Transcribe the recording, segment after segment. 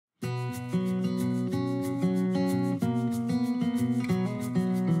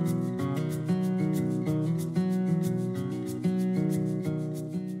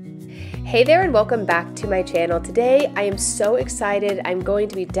Hey there and welcome back to my channel. Today I am so excited. I'm going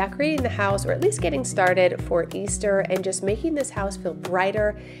to be decorating the house, or at least getting started for Easter, and just making this house feel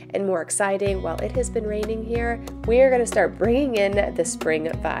brighter and more exciting. While it has been raining here, we are going to start bringing in the spring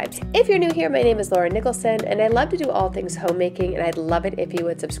vibes. If you're new here, my name is Nicholsen and I love to do all things homemaking, and I'd love it if you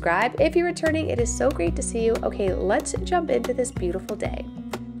would subscribe. If you're returning, it is so great to see you. Okay, let's jump into this beautiful day.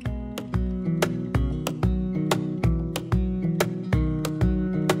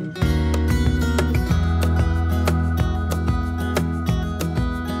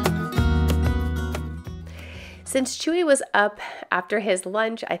 Since Chewy was up after his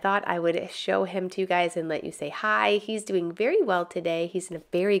lunch, I thought I would show him to you guys and let you say hi. He's doing very well today. He's in a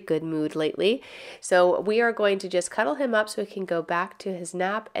very good mood lately. So we are going to just cuddle him up so he can go back to his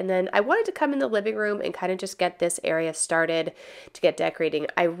nap. And then I wanted to come in the living room and kind of just get this area started to get decorating.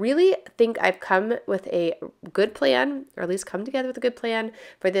 I really think I've come with a good plan, or at least come together with a good plan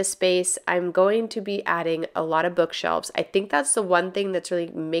for this space. I'm going to be adding a lot of bookshelves. I think that's the one thing that's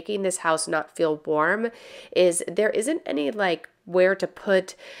really making this house not feel warm, is there isn't any like where to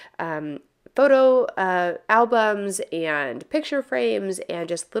put photo albums and picture frames and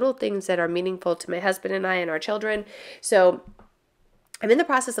just little things that are meaningful to my husband and I and our children. So I'm in the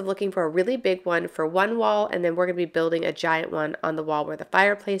process of looking for a really big one for one wall, and then we're going to be building a giant one on the wall where the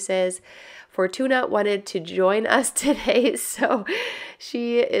fireplace is. Fortuna wanted to join us today, so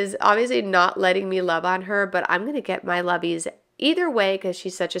she is obviously not letting me love on her, but I'm going to get my lovies either way because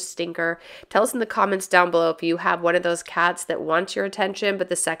she's such a stinker. Tell us in the comments down below if you have one of those cats that wants your attention, but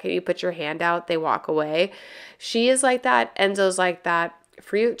the second you put your hand out, they walk away. She is like that. Enzo's like that.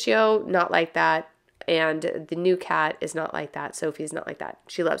 Friuccio, not like that. And the new cat is not like that. Sophie's not like that.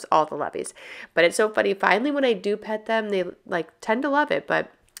 She loves all the lovies. But it's so funny. Finally, when I do pet them, they like tend to love it,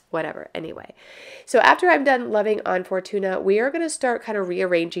 but whatever. Anyway, so after I'm done loving on Fortuna, we are going to start kind of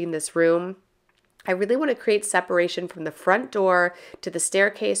rearranging this room. I really want to create separation from the front door to the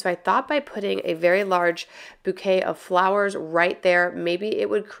staircase, so I thought by putting a very large bouquet of flowers right there, maybe it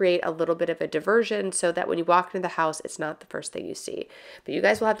would create a little bit of a diversion so that when you walk into the house, it's not the first thing you see. But you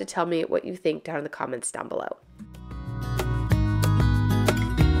guys will have to tell me what you think down in the comments down below.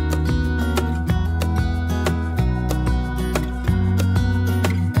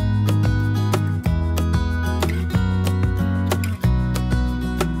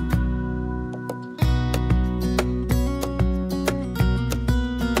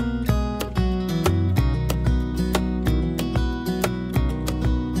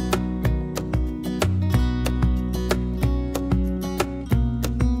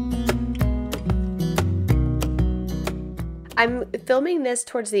 I'm filming this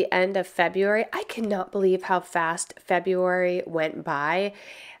towards the end of February. I cannot believe how fast February went by.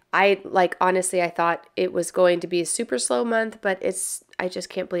 Honestly, I thought it was going to be a super slow month, but I just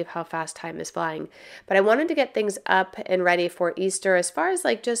can't believe how fast time is flying. But I wanted to get things up and ready for Easter as far as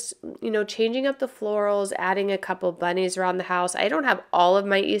like just, changing up the florals, adding a couple bunnies around the house. I don't have all of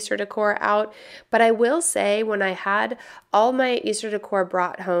my Easter decor out, but I will say when I had all my Easter decor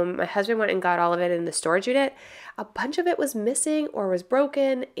brought home, my husband went and got all of it in the storage unit. A bunch of it was missing or was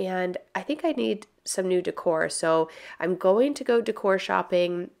broken, and I think I need some new decor. So I'm going to go decor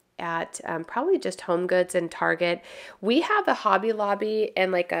shopping at probably just Home Goods and Target. We have a Hobby Lobby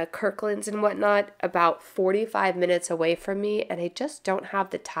and like a Kirkland's and whatnot about 45 minutes away from me, and I just don't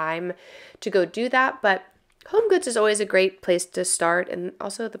have the time to go do that. But Home Goods is always a great place to start, and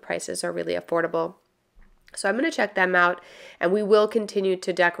also the prices are really affordable. So I'm going to check them out, and we will continue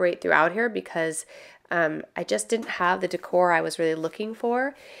to decorate throughout here because I just didn't have the decor I was really looking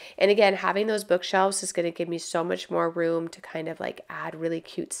for. And again, having those bookshelves is going to give me so much more room to kind of like add really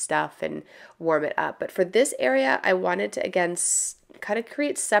cute stuff and warm it up. But for this area, I wanted to, again, kind of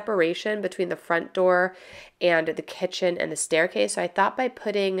create separation between the front door and the kitchen and the staircase. So I thought by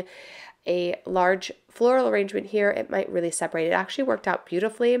putting a large floral arrangement here, it might really separate. It actually worked out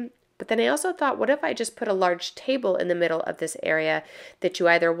beautifully. But then I also thought, what if I just put a large table in the middle of this area that you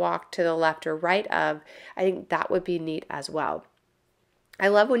either walk to the left or right of? I think that would be neat as well. I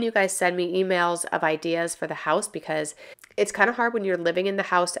love when you guys send me emails of ideas for the house because it's kind of hard when you're living in the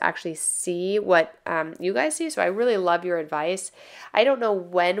house to actually see what you guys see. So I really love your advice. I don't know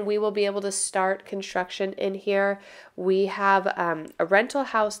when we will be able to start construction in here. We have a rental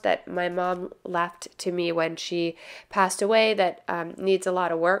house that my mom left to me when she passed away that needs a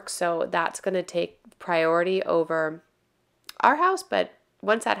lot of work. So that's going to take priority over our house. But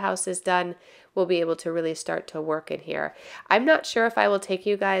once that house is done, we'll be able to really start to work in here. I'm not sure if I will take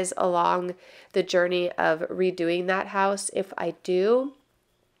you guys along the journey of redoing that house. If I do,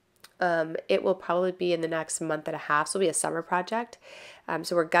 it will probably be in the next month and a half. So it'll be a summer project.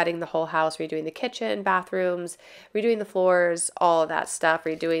 So we're gutting the whole house, redoing the kitchen, bathrooms, redoing the floors, all of that stuff,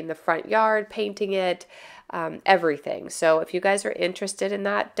 redoing the front yard, painting it, everything. So if you guys are interested in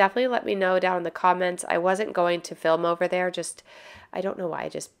that, definitely let me know down in the comments. I wasn't going to film over there, just I don't know why.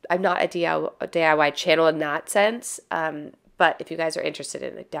 I'm not a DIY channel in that sense. But if you guys are interested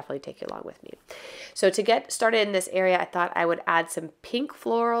in it, definitely take you along with me. So to get started in this area, I thought I would add some pink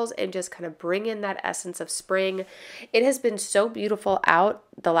florals and just kind of bring in that essence of spring. It has been so beautiful out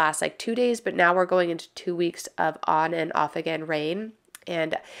the last like 2 days, but now we're going into 2 weeks of on and off again rain.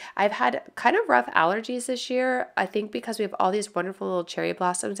 And I've had kind of rough allergies this year, I think because we have all these wonderful little cherry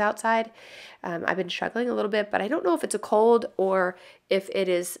blossoms outside. I've been struggling a little bit, but I don't know if it's a cold or if it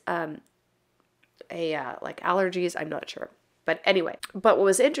is like allergies. I'm not sure. But anyway, but what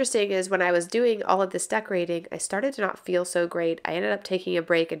was interesting is when I was doing all of this decorating, I started to not feel so great. I ended up taking a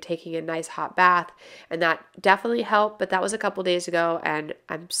break and taking a nice hot bath, and that definitely helped, but that was a couple days ago, and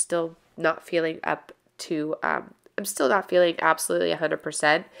I'm still not feeling up to, I'm still not feeling absolutely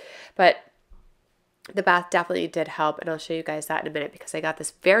 100%, but the bath definitely did help, and I'll show you guys that in a minute because I got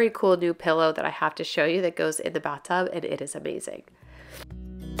this very cool new pillow that I have to show you that goes in the bathtub, and it is amazing.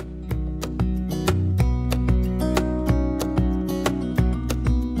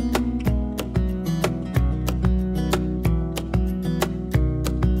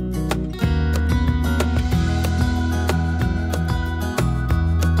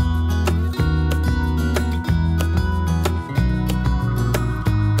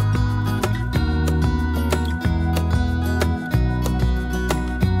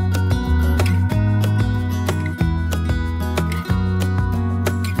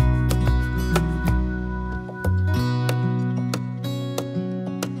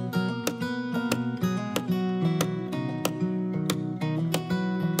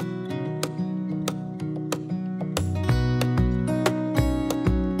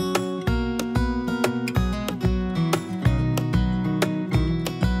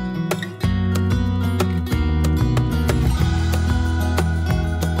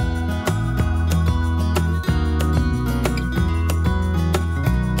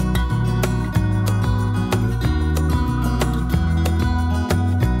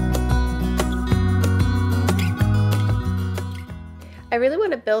 I really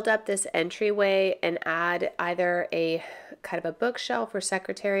want to build up this entryway and add either a kind of a bookshelf or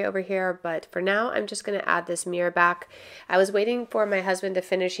secretary over here, but for now I'm just going to add this mirror back. I was waiting for my husband to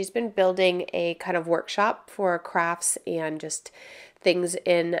finish. He's been building a kind of workshop for crafts and just things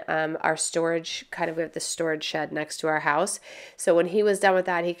in our storage, kind of with the storage shed next to our house. So when he was done with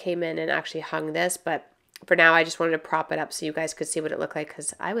that, he came in and actually hung this, but for now I just wanted to prop it up so you guys could see what it looked like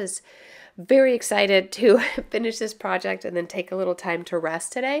because I was very excited to finish this project and then take a little time to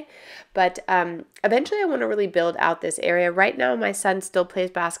rest today. But eventually I want to really build out this area. Right now my son still plays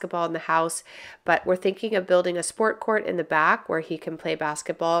basketball in the house, but we're thinking of building a sport court in the back where he can play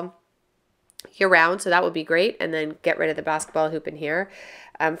basketball year round. So that would be great. And then get rid of the basketball hoop in here.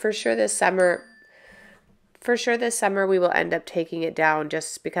 For sure this summer we will end up taking it down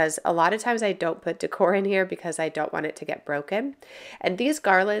just because a lot of times I don't put decor in here because I don't want it to get broken. And these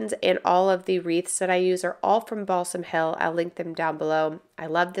garlands and all of the wreaths that I use are all from Balsam Hill. I'll link them down below. I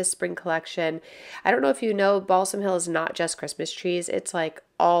love this spring collection. I don't know if you know, Balsam Hill is not just Christmas trees. It's like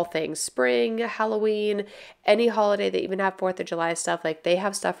all things spring, Halloween, any holiday. They even have 4th of July stuff. Like they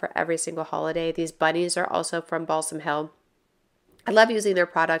have stuff for every single holiday. These bunnies are also from Balsam Hill. I love using their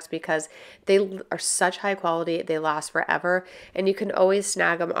products because they are such high quality, they last forever, and you can always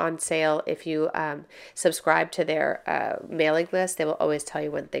snag them on sale if you subscribe to their mailing list. They will always tell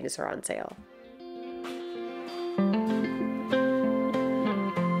you when things are on sale.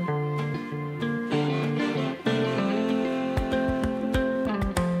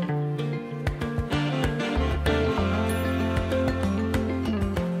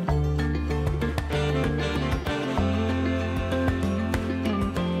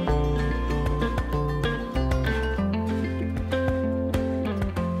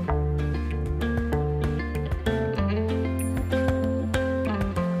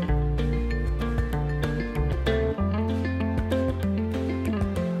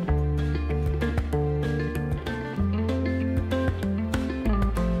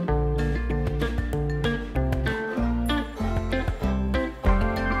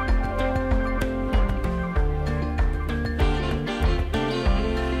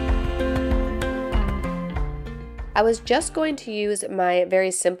 I was just going to use my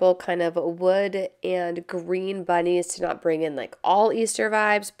very simple kind of wood and green bunnies to not bring in like all Easter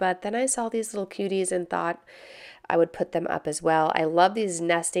vibes, but then I saw these little cuties and thought I would put them up as well. I love these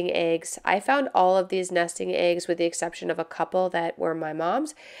nesting eggs. I found all of these nesting eggs, with the exception of a couple that were my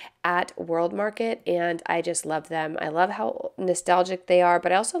mom's, at World Market, and I just love them. I love how nostalgic they are,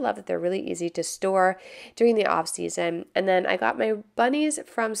 but I also love that they're really easy to store during the off season. And then I got my bunnies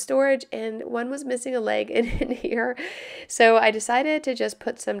from storage, and one was missing a leg in here. So I decided to just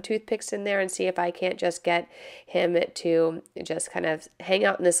put some toothpicks in there and see if I can't just get him to just kind of hang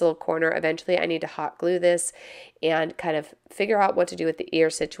out in this little corner. Eventually I need to hot glue this and kind of figure out what to do with the ear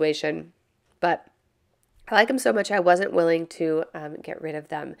situation. But I like them so much I wasn't willing to get rid of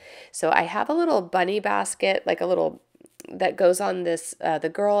them. So I have a little bunny basket, like a little that goes on this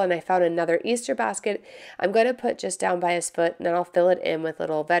the girl, and I found another Easter basket I'm going to put just down by his foot, and then I'll fill it in with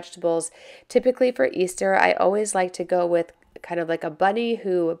little vegetables. Typically for Easter, I always like to go with kind of like a bunny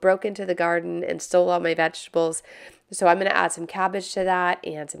who broke into the garden and stole all my vegetables. So I'm going to add some cabbage to that,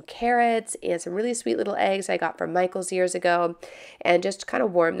 and some carrots, and some really sweet little eggs I got from Michael's years ago, and just kind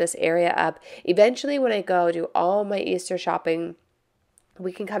of warm this area up. Eventually, when I go do all my Easter shopping,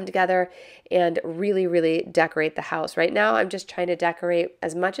 we can come together and really, really decorate the house. Right now, I'm just trying to decorate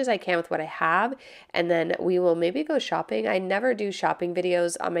as much as I can with what I have, and then we will maybe go shopping. I never do shopping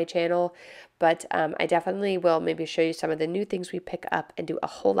videos on my channel, but I definitely will maybe show you some of the new things we pick up and do a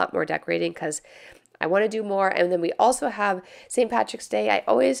whole lot more decorating, because I want to do more. And then we also have St. Patrick's Day. I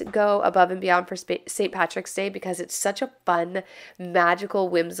always go above and beyond for St. Patrick's Day because it's such a fun, magical,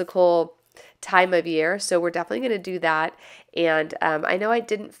 whimsical time of year. So we're definitely going to do that. And I know I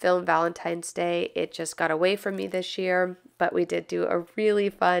didn't film Valentine's Day. It just got away from me this year, but we did do a really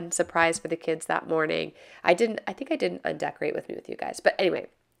fun surprise for the kids that morning. I think I didn't undecorate with me with you guys. But anyway,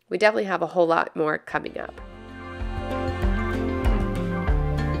 we definitely have a whole lot more coming up.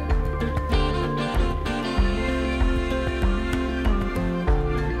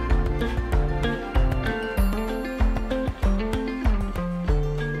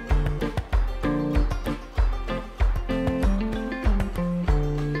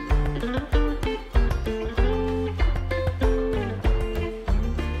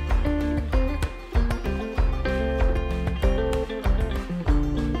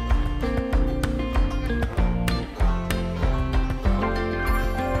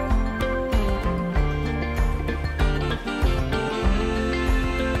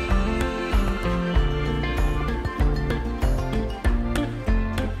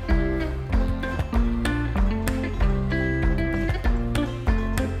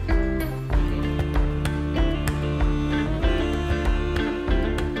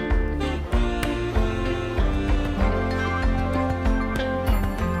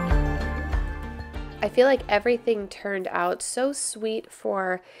 I feel like everything turned out so sweet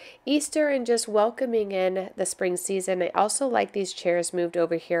for Easter and just welcoming in the spring season. I also like these chairs moved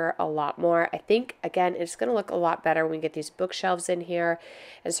over here a lot more. I think, again, it's going to look a lot better when we get these bookshelves in here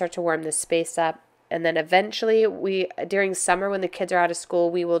and start to warm this space up. And then eventually during summer when the kids are out of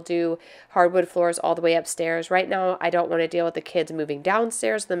school, we will do hardwood floors all the way upstairs. Right now, I don't want to deal with the kids moving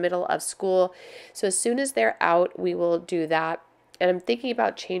downstairs in the middle of school. So as soon as they're out, we will do that. And I'm thinking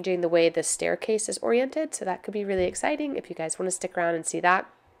about changing the way the staircase is oriented, so that could be really exciting if you guys want to stick around and see that.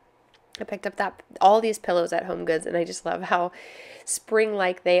 I picked up all these pillows at Home Goods, and I just love how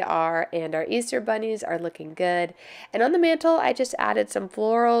spring-like they are, and our Easter bunnies are looking good. And on the mantle, I just added some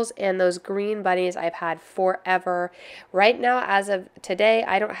florals and those green bunnies I've had forever. Right now, as of today,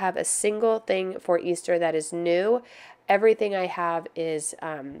 I don't have a single thing for Easter that is new. Everything I have is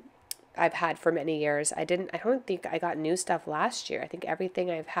I've had for many years. I don't think I got new stuff last year. I think everything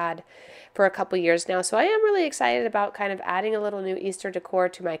I've had for a couple years now. So I am really excited about kind of adding a little new Easter decor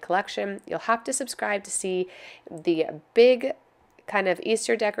to my collection. You'll have to subscribe to see the big kind of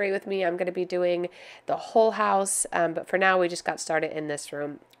Easter decorate with me. I'm going to be doing the whole house, but for now we just got started in this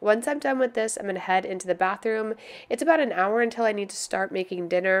room. Once I'm done with this, I'm going to head into the bathroom. It's about an hour until I need to start making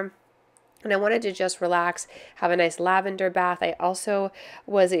dinner. And I wanted to just relax, have a nice lavender bath. I also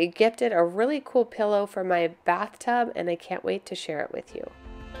was gifted a really cool pillow for my bathtub, and I can't wait to share it with you.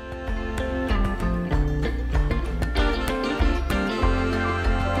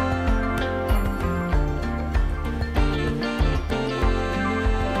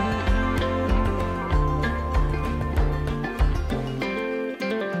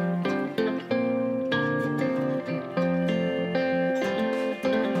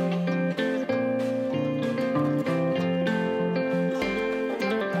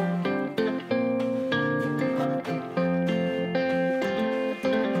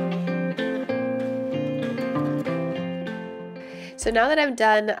 So now that I'm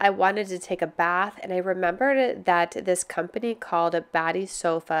done, I wanted to take a bath, and I remembered that this company called Batty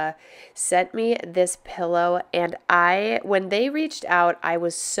Sofa sent me this pillow, and when they reached out, I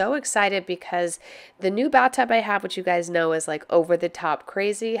was so excited because the new bathtub I have, which you guys know is like over the top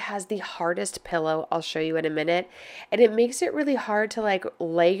crazy, has the hardest pillow. I'll show you in a minute, and it makes it really hard to like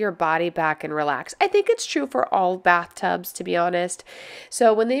lay your body back and relax. I think it's true for all bathtubs, to be honest.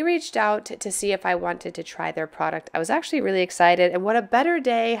 So when they reached out to see if I wanted to try their product, I was actually really excited. And what a better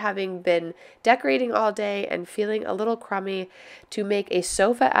day, having been decorating all day and feeling a little crummy, to make a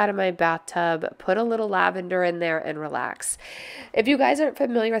sofa out of my bathtub, put a little lavender in there, and relax. If you guys aren't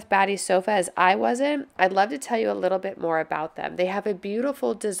familiar with Batty Sofa, as I wasn't, I'd love to tell you a little bit more about them. They have a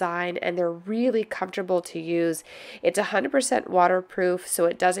beautiful design and they're really comfortable to use. It's 100% waterproof, so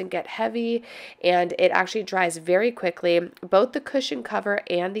it doesn't get heavy, and it actually dries very quickly. Both the cushion cover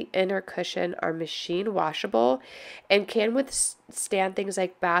and the inner cushion are machine washable and can withstand things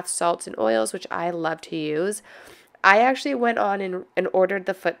like bath salts and oils, which I love to use. I actually went on and ordered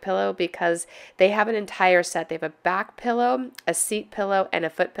the foot pillow because they have an entire set. They have a back pillow, a seat pillow, and a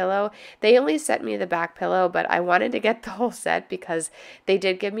foot pillow. They only sent me the back pillow, but I wanted to get the whole set because they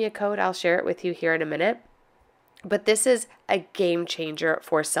did give me a code. I'll share it with you here in a minute. But this is a game changer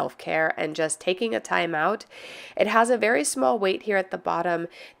for self-care and just taking a time out. It has a very small weight here at the bottom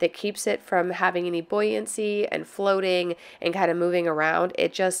that keeps it from having any buoyancy and floating and kind of moving around.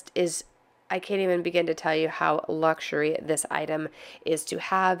 It just is, I can't even begin to tell you how luxury this item is to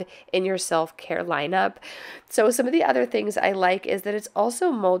have in your self-care lineup. So some of the other things I like is that it's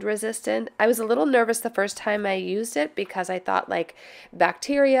also mold resistant. I was a little nervous the first time I used it because I thought like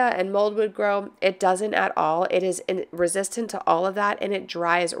bacteria and mold would grow. It doesn't at all. It is resistant to all of that, and it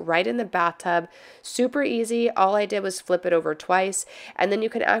dries right in the bathtub. Super easy. All I did was flip it over twice, and then you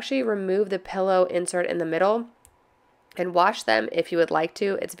can actually remove the pillow insert in the middle and wash them if you would like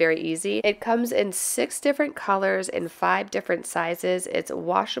to. It's very easy. It comes in 6 different colors in 5 different sizes. It's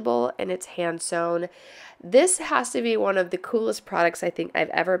washable and it's hand sewn. This has to be one of the coolest products I think I've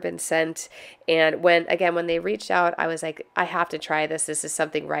ever been sent. And when they reached out, I was like, I have to try this. This is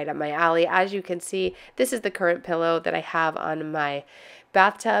something right up my alley. As you can see, this is the current pillow that I have on my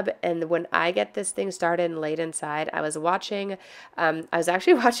bathtub, and when I get this thing started and laid inside, I was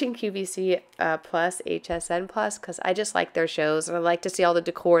actually watching QVC plus, HSN plus, because I just like their shows and I like to see all the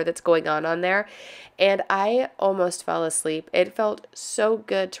decor that's going on there, and I almost fell asleep. It felt so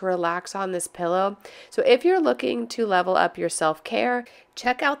good to relax on this pillow. So if you're looking to level up your self-care,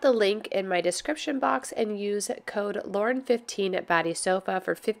 check out the link in my description box and use code Lauren15 at Batty Sofa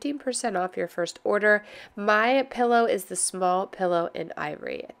for 15% off your first order. My pillow is the small pillow in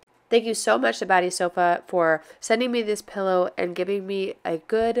ivory. Thank you so much to Batty Sofa for sending me this pillow and giving me a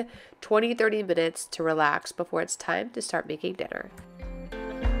good 20-30 minutes to relax before it's time to start making dinner.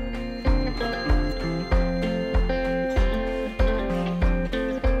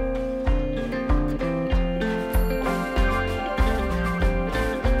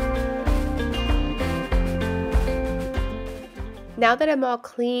 Now that I'm all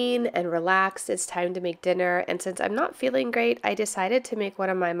clean and relaxed, it's time to make dinner. And since I'm not feeling great, I decided to make one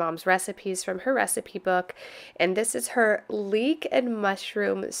of my mom's recipes from her recipe book. And this is her leek and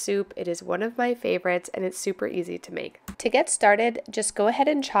mushroom soup. It is one of my favorites and it's super easy to make. To get started, just go ahead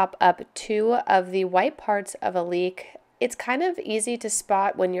and chop up 2 of the white parts of a leek. It's kind of easy to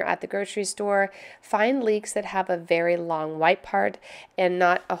spot when you're at the grocery store. Find leeks that have a very long white part and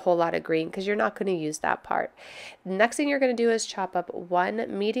not a whole lot of green, because you're not going to use that part. Next thing you're going to do is chop up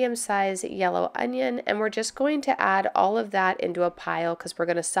 1 medium-sized yellow onion, and we're just going to add all of that into a pile because we're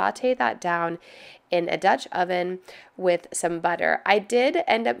going to saute that down in a Dutch oven with some butter. I did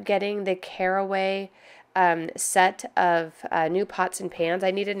end up getting the Caraway set of new pots and pans.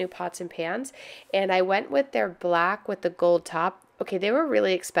 I needed new pots and pans, and I went with their black with the gold top. Okay, they were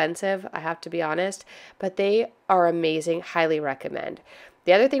really expensive, I have to be honest, but they are amazing. Highly recommend.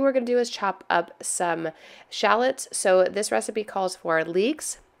 The other thing we're going to do is chop up some shallots. So this recipe calls for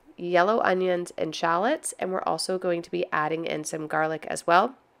leeks, yellow onions, and shallots, and we're also going to be adding in some garlic as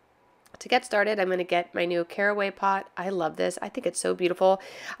well. To get started, I'm going to get my new Caraway pot. I love this. I think it's so beautiful.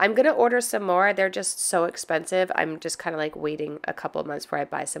 I'm going to order some more. They're just so expensive. I'm just kind of like waiting a couple of months before I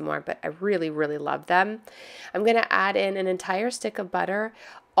buy some more, but I really, really love them. I'm going to add in an entire stick of butter,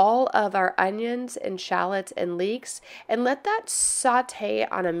 all of our onions and shallots and leeks, and let that saute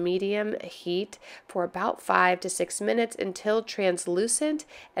on a medium heat for about 5 to 6 minutes until translucent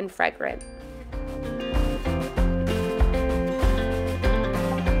and fragrant.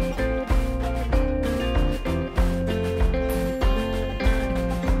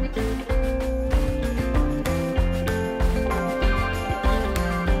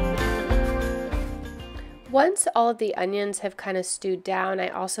 Once all of the onions have kind of stewed down, I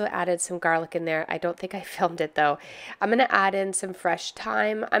also added some garlic in there. I don't think I filmed it though. I'm going to add in some fresh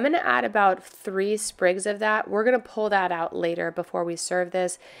thyme. I'm going to add about 3 sprigs of that. We're going to pull that out later before we serve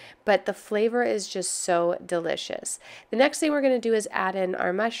this, but the flavor is just so delicious. The next thing we're going to do is add in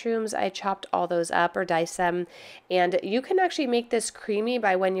our mushrooms. I chopped all those up or diced them, and you can actually make this creamy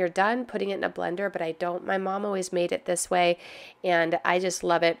by when you're done putting it in a blender, but I don't. My mom always made it this way, and I just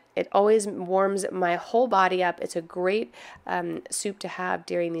love it. It always warms my whole body up. It's a great soup to have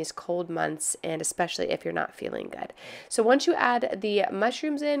during these cold months, and especially if you're not feeling good. So once you add the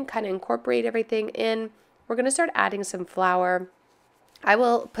mushrooms in, kind of incorporate everything in, we're going to start adding some flour. I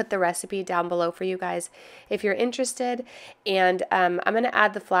will put the recipe down below for you guys if you're interested, and I'm going to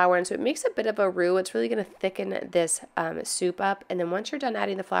add the flour in so it makes a bit of a roux. It's really going to thicken this soup up, and then once you're done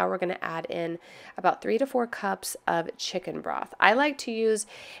adding the flour, we're going to add in about 3 to 4 cups of chicken broth. I like to use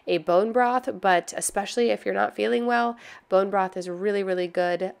a bone broth, but especially if you're not feeling well, bone broth is really, really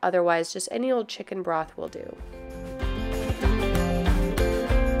good. Otherwise, just any old chicken broth will do.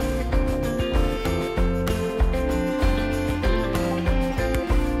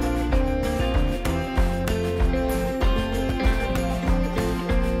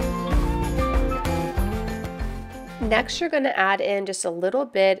 Next, you're going to add in just a little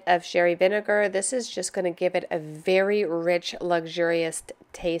bit of sherry vinegar. This is just going to give it a very rich, luxurious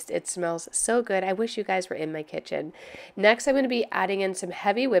taste. It smells so good. I wish you guys were in my kitchen. Next, I'm going to be adding in some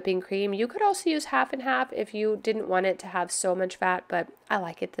heavy whipping cream. You could also use half and half if you didn't want it to have so much fat, but I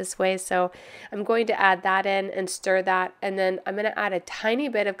like it this way. So I'm going to add that in and stir that. And then I'm going to add a tiny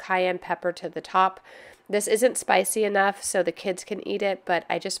bit of cayenne pepper to the top. This isn't spicy enough so the kids can eat it, but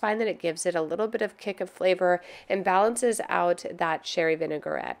I just find that it gives it a little bit of kick of flavor and balances out that sherry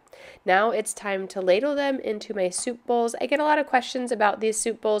vinaigrette. Now it's time to ladle them into my soup bowls. I get a lot of questions about these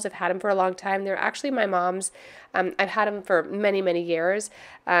soup bowls. I've had them for a long time. They're actually my mom's. I've had them for many, many years.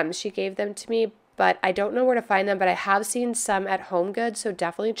 She gave them to me, but I don't know where to find them, but I have seen some at Home Goods, so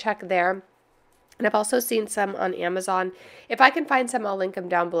definitely check there. And I've also seen some on Amazon. If I can find some, I'll link them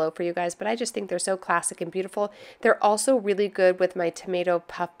down below for you guys, but I just think they're so classic and beautiful. They're also really good with my tomato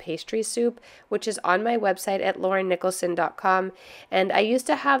puff pastry soup, which is on my website at laurennicholsen.com. And I used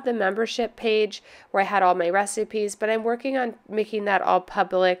to have the membership page where I had all my recipes, but I'm working on making that all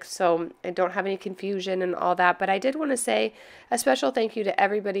public so I don't have any confusion and all that. But I did want to say a special thank you to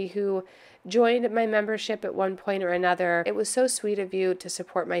everybody who joined my membership at one point or another. It was so sweet of you to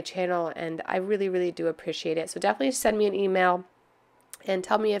support my channel, and I really, really do appreciate it. So definitely send me an email and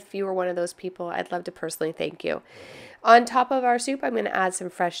tell me if you were one of those people. I'd love to personally thank you. On top of our soup, I'm going to add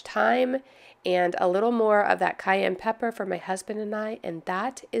some fresh thyme and a little more of that cayenne pepper for my husband and I, and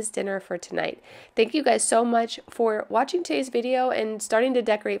that is dinner for tonight. Thank you guys so much for watching today's video and starting to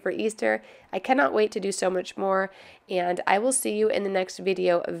decorate for Easter. I cannot wait to do so much more, and I will see you in the next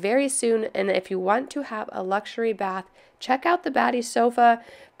video very soon. And if you want to have a luxury bath, check out the Batty sofa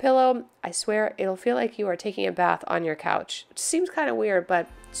pillow. I swear it'll feel like you are taking a bath on your couch. It seems kind of weird, but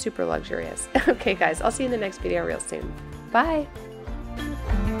super luxurious. Okay guys, I'll see you in the next video real soon. Bye.